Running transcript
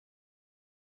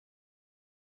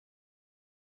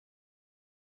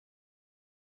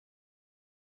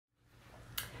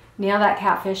Nail That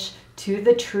Catfish to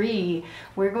the tree.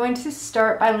 We're going to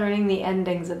start by learning the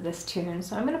endings of this tune.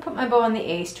 So I'm going to put my bow on the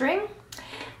A string,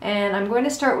 and I'm going to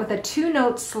start with a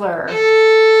 2-note slur.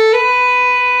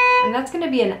 And that's going to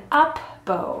be an up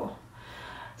bow.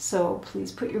 So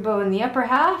please put your bow in the upper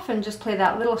half and just play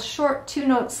that little short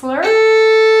 2-note slur.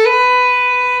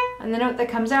 And the note that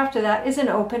comes after that is an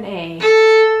open A.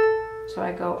 So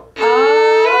I go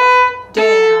up,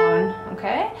 down,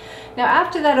 okay? Now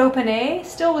after that open A,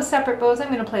 still with separate bows, I'm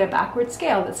going to play a backward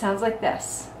scale that sounds like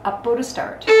this. Up bow to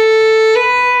start.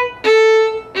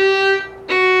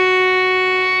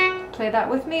 Play that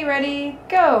with me, ready,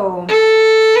 go.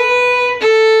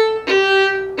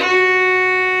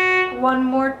 One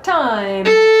more time.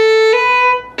 Good,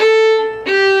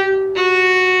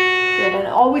 and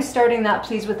always starting that,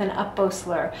 please, with an up bow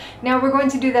slur. Now we're going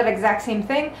to do that exact same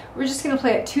thing. We're just going to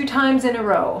play it 2 times in a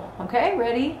row. Okay,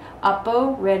 ready? Up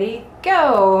bow, ready,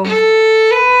 go.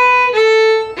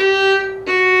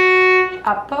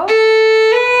 Up bow.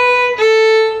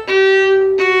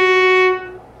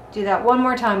 Do that one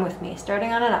more time with me,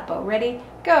 starting on an up bow. Ready,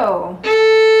 go.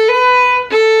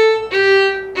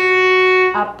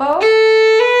 Up bow.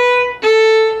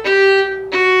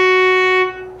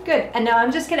 Good, and now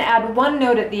I'm just going to add one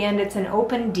note at the end. It's an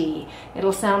open D.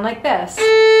 It'll sound like this.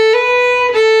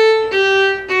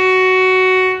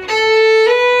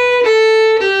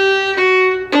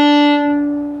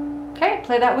 Okay,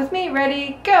 play that with me.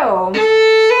 Ready, go.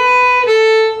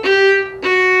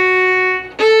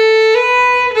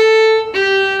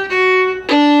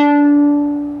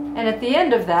 And at the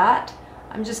end of that,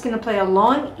 I'm just going to play a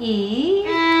long E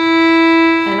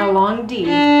and a long D.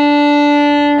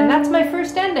 And that's my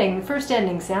first ending. The first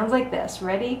ending sounds like this.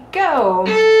 Ready, go.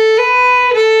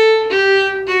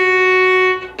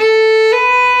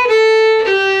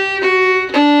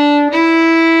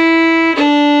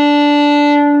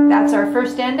 That's our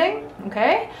first ending,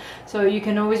 okay? So you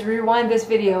can always rewind this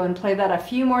video and play that a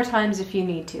few more times if you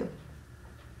need to.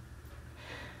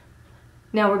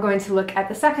 Now we're going to look at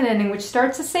the second ending, which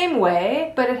starts the same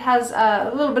way, but it has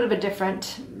a little bit of a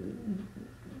different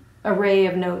array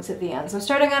of notes at the end. So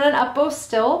starting on an up bow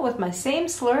still with my same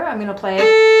slur, I'm going to play,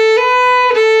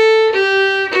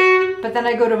 but then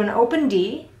I go to an open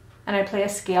D and I play a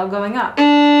scale going up.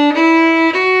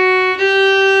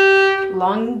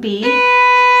 Long B,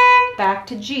 back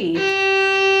to G.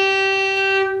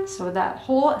 So that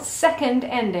whole second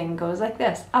ending goes like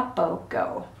this. Up bow,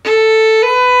 go.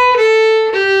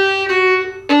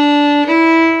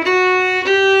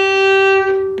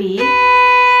 B,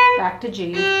 back to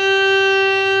G.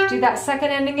 Do that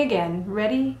second ending again.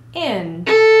 Ready? In.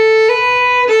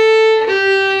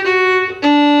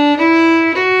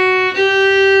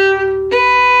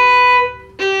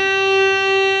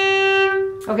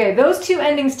 Okay, those 2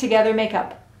 endings together make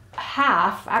up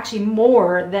half, actually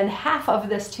more than half of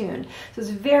this tune. So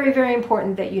it's very, very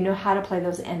important that you know how to play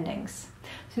those endings.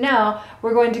 So now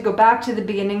we're going to go back to the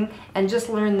beginning and just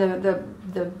learn the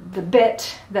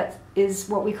bit that is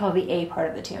what we call the A part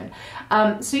of the tune.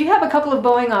 So you have a couple of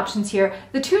bowing options here.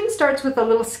 The tune starts with a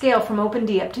little scale from open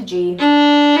D up to G.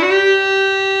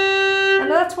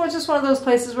 And that's just one of those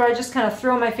places where I just kind of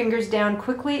throw my fingers down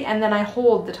quickly and then I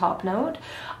hold the top note.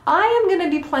 I am going to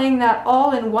be playing that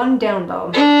all in one down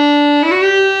bow.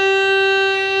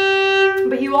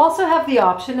 But you also have the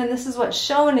option, and this is what's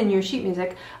shown in your sheet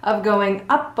music, of going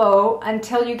up bow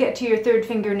until you get to your 3rd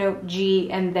finger note G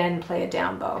and then play a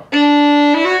down bow.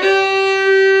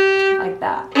 Like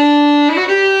that.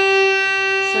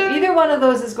 So either one of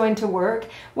those is going to work.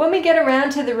 When we get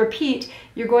around to the repeat,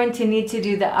 you're going to need to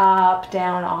do the up,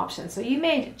 down option. So you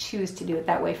may choose to do it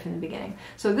that way from the beginning.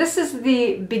 So this is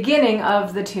the beginning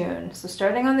of the tune. So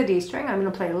starting on the D string, I'm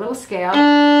going to play a little scale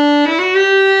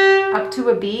up to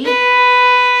a B.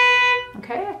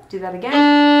 Okay, do that again.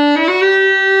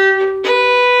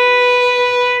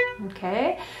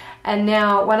 Okay, and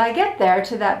now when I get there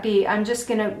to that B, I'm just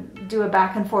going to do a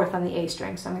back and forth on the A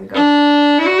string. So I'm going to go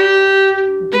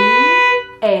B,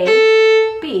 A,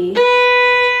 B.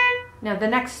 Now the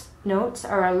next notes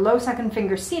are a low 2nd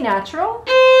finger C natural,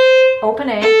 open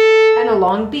A, and a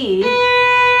long B.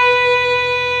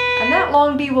 And that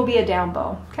long B will be a down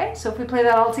bow. Okay, so if we play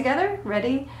that all together,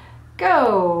 ready,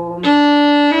 go.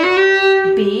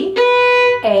 B,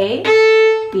 A,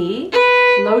 B,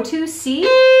 low 2 C,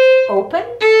 open,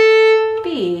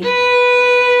 B.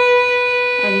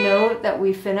 And note that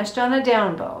we finished on a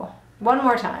down bow. One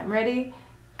more time, ready,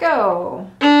 go.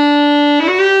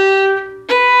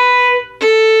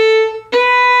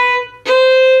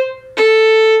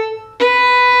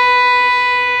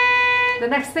 The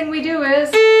next thing we do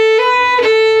is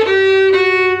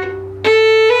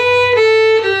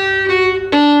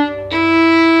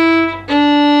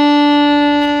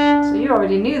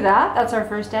that. That's our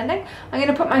first ending. I'm going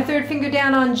to put my third finger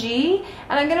down on G,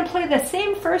 and I'm going to play the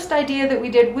same first idea that we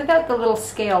did without the little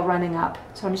scale running up.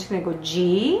 So I'm just going to go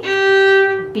G,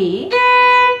 B,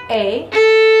 A,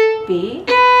 B,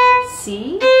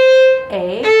 C,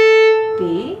 A,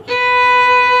 B.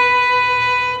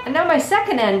 And now my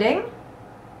second ending,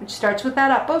 which starts with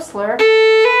that up bow slur,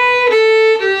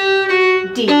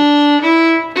 D.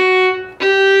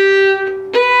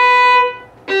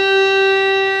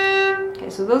 Okay,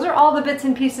 so those are all the bits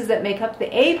and pieces that make up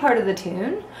the A part of the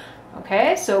tune.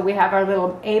 Okay, so we have our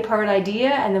little A part idea,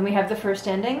 and then we have the first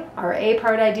ending, our A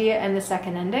part idea and the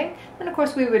second ending. And of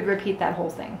course we would repeat that whole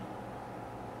thing.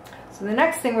 So the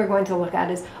next thing we're going to look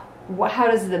at is how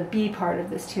does the B part of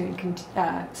this tune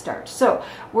start. So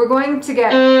we're going to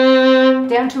get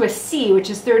down to a C, which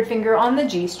is third finger on the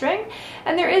G string,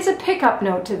 and there is a pickup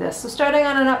note to this. So starting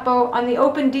on an up bow on the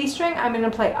open D string, I'm going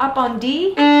to play up on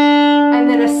D, and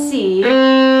then a C,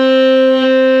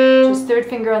 which is third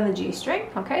finger on the G string.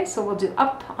 Okay, so we'll do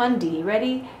up on D.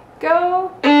 Ready,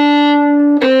 go.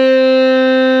 Good,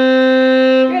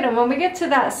 and when we get to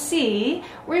that C,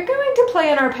 we're going to play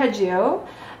an arpeggio,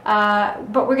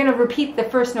 but we're going to repeat the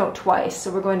first note twice.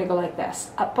 So we're going to go like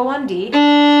this. Up bow on D.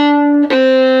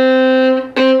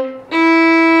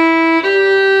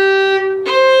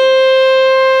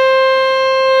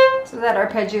 So that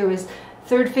arpeggio is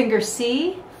third finger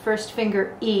C, first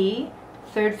finger E,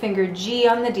 third finger G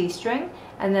on the D string,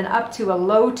 and then up to a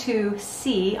low 2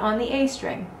 C on the A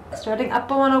string. Starting up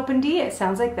bow on open D, it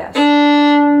sounds like this.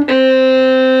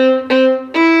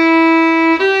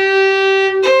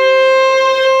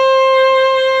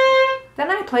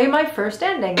 Play my first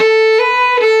ending.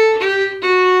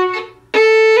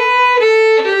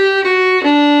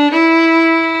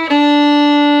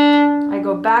 I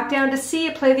go back down to C,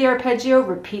 play the arpeggio,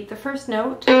 repeat the first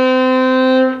note.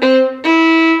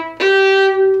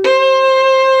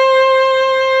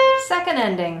 Second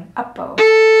ending, up bow.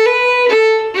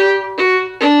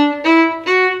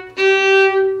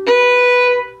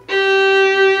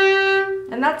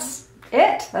 And that's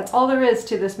it. That's all there is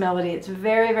to this melody. It's a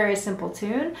very, very simple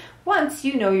tune once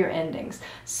you know your endings.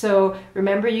 So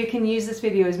remember, you can use this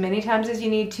video as many times as you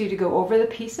need to go over the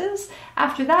pieces.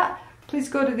 After that, please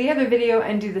go to the other video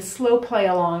and do the slow play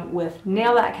along with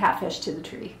Nail That Catfish to the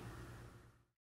Tree.